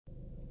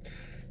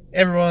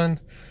Hey everyone,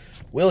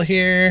 Will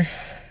here,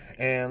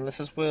 and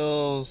this is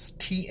Will's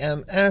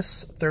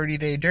TMS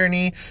 30-day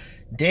journey,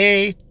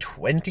 day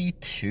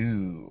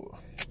 22.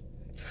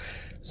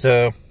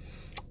 So, a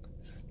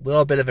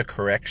little bit of a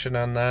correction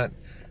on that.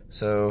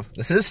 So,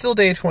 this is still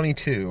day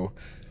 22,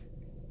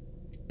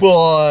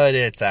 but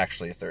it's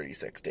actually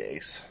 36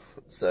 days.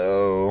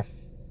 So,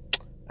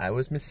 I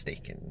was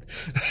mistaken.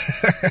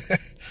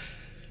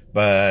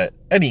 But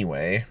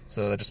anyway,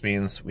 so that just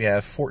means we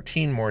have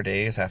 14 more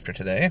days after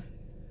today.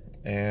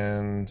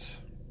 And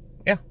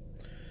yeah.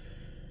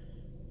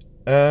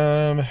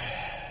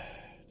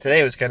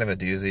 Today was kind of a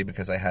doozy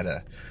because I had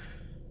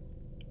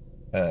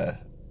a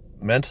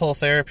mental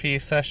therapy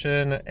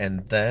session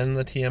and then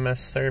the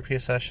TMS therapy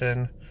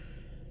session.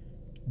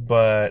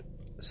 But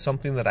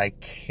something that I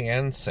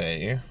can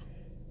say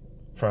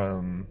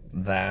from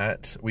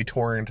that, we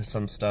tore into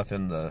some stuff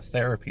in the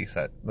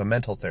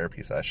mental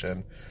therapy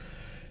session,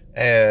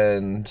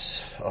 and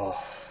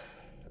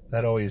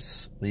that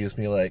always leaves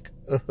me like,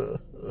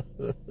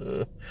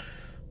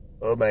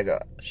 oh my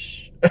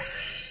gosh.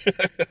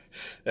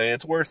 And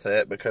it's worth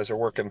it because we're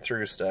working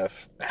through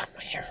stuff. Ah,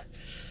 my hair. I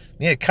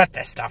need to cut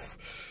this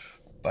stuff.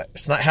 But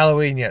it's not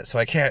Halloween yet, so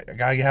I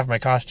gotta have my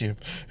costume.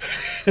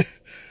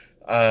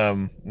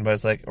 But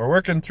it's like, we're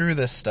working through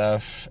this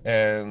stuff,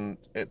 and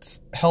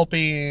it's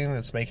helping,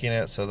 it's making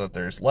it so that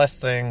there's less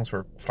things,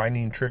 we're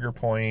finding trigger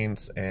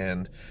points,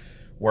 and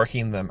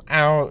working them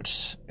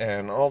out,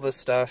 and all this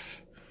stuff.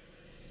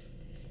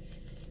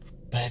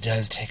 But it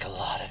does take a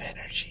lot of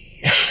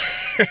energy.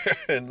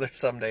 And there's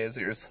some days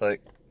you're just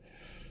like,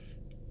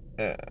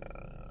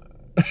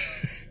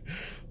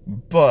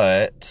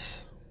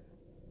 But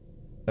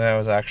that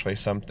was actually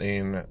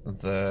something,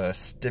 the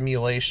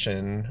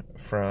stimulation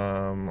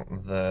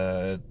from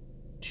the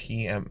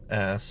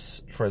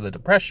TMS for the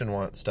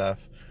depression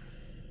stuff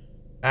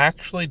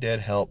actually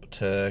did help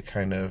to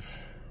kind of,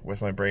 with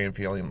my brain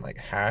feeling like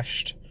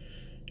hashed,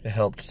 it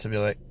helped to be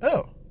like,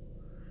 oh,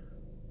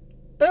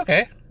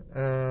 okay,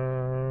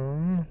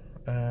 I'm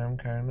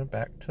kind of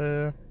back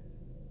to,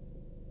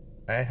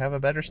 I have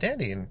a better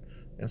standing.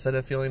 Instead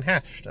of feeling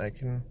hashed, I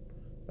can,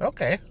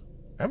 okay,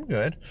 I'm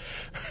good.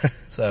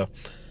 So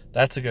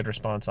that's a good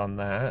response on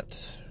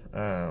that.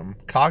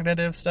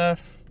 Cognitive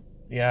stuff,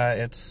 yeah,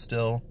 it's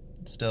still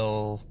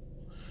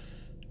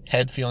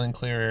head feeling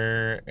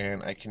clearer,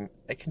 and I can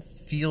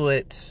feel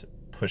it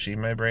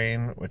pushing my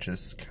brain, which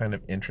is kind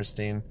of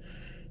interesting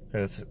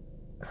because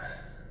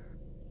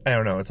I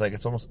don't know,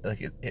 it's almost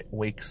like it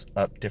wakes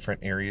up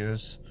different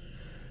areas.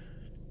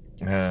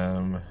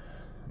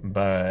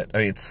 But I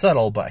mean, it's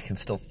subtle, but I can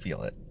still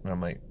feel it. And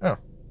I'm like, oh,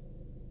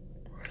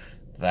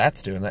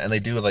 that's doing that. And they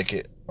do like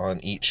it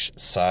on each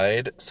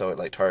side, so it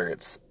like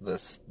targets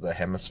the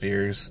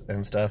hemispheres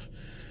and stuff.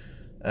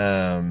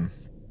 But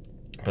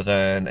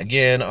then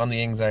again, on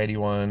the anxiety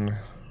one,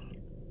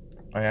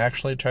 I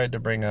actually tried to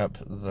bring up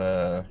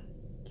the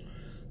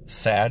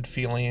sad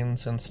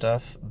feelings and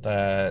stuff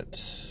that,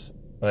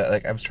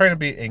 like, I was trying to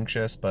be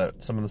anxious,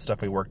 but some of the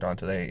stuff we worked on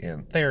today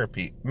in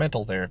therapy,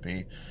 mental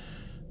therapy,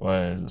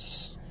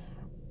 was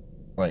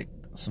like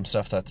some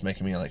stuff that's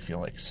making me like feel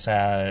like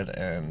sad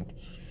and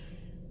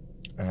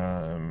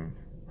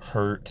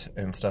hurt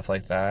and stuff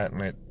like that,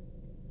 and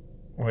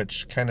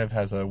which kind of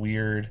has a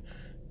weird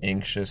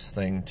anxious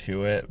thing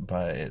to it,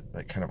 but it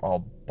like kind of all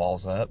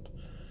balls up.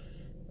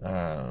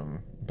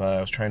 But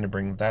I was trying to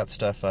bring that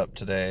stuff up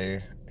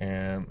today,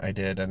 and I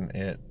did, and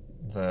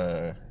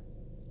the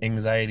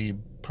anxiety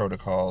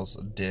protocols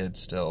did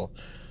still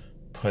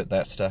put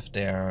that stuff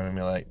down and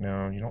be like,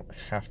 no, you don't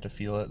have to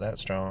feel it that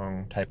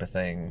strong, type of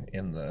thing,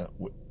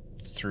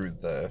 through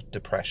the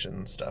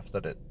depression stuff,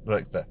 that it,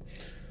 like, the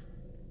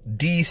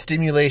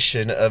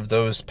de-stimulation of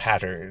those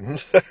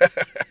patterns.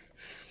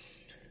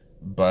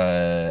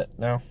 But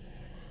no,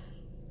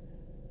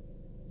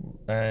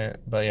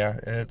 but yeah,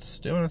 it's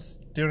doing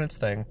its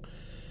thing.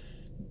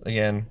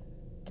 Again,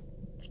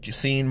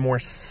 seeing more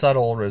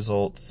subtle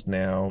results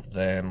now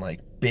than like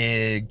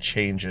big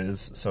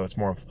changes, so it's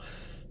more of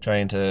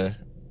trying to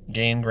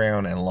gain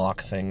ground and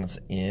lock things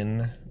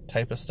in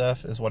type of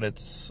stuff is what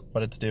it's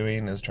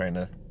doing, is trying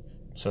to,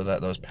 so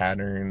that those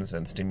patterns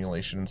and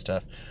stimulation and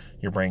stuff,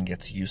 your brain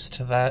gets used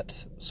to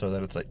that, so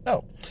that it's like,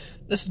 oh,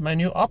 this is my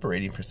new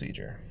operating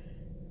procedure.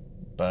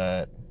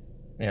 But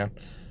yeah,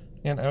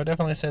 and I would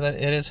definitely say that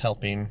it is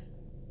helping.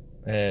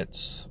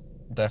 It's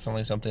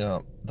definitely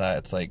something that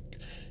it's like,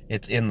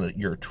 it's in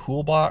your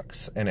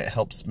toolbox, and it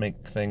helps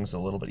make things a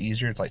little bit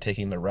easier. It's like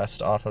taking the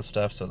rust off of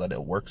stuff so that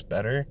it works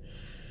better.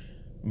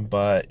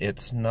 But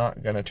it's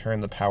not going to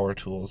turn the power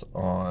tools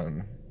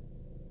on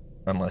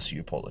unless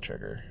you pull the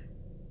trigger.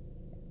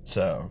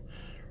 So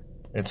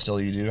it's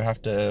still, you do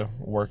have to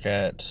work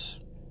at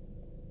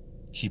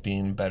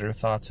keeping better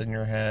thoughts in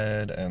your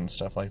head and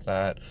stuff like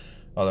that.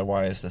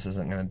 Otherwise, this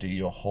isn't going to do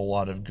you a whole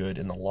lot of good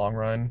in the long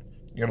run.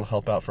 It'll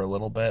help out for a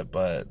little bit,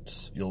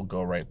 but you'll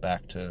go right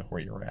back to where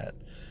you're at,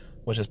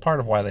 which is part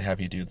of why they have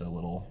you do the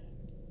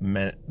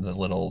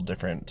little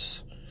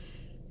different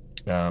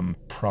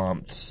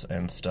prompts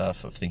and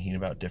stuff of thinking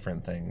about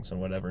different things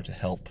and whatever to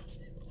help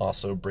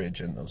also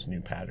bridge in those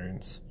new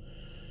patterns.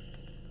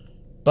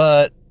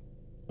 But,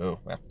 oh,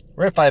 well,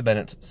 we're at 5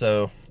 minutes,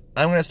 so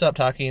I'm going to stop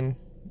talking.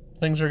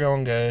 Things are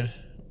going good,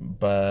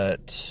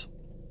 but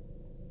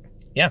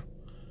yeah,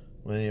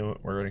 we're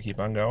going to keep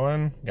on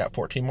going. Got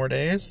 14 more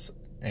days,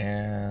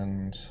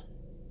 and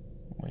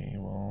we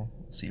will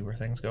see where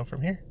things go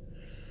from here.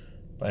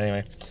 But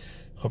anyway,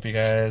 hope you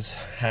guys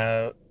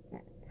have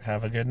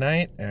a good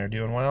night and are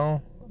doing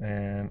well,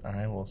 and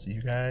I will see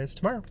you guys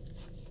tomorrow.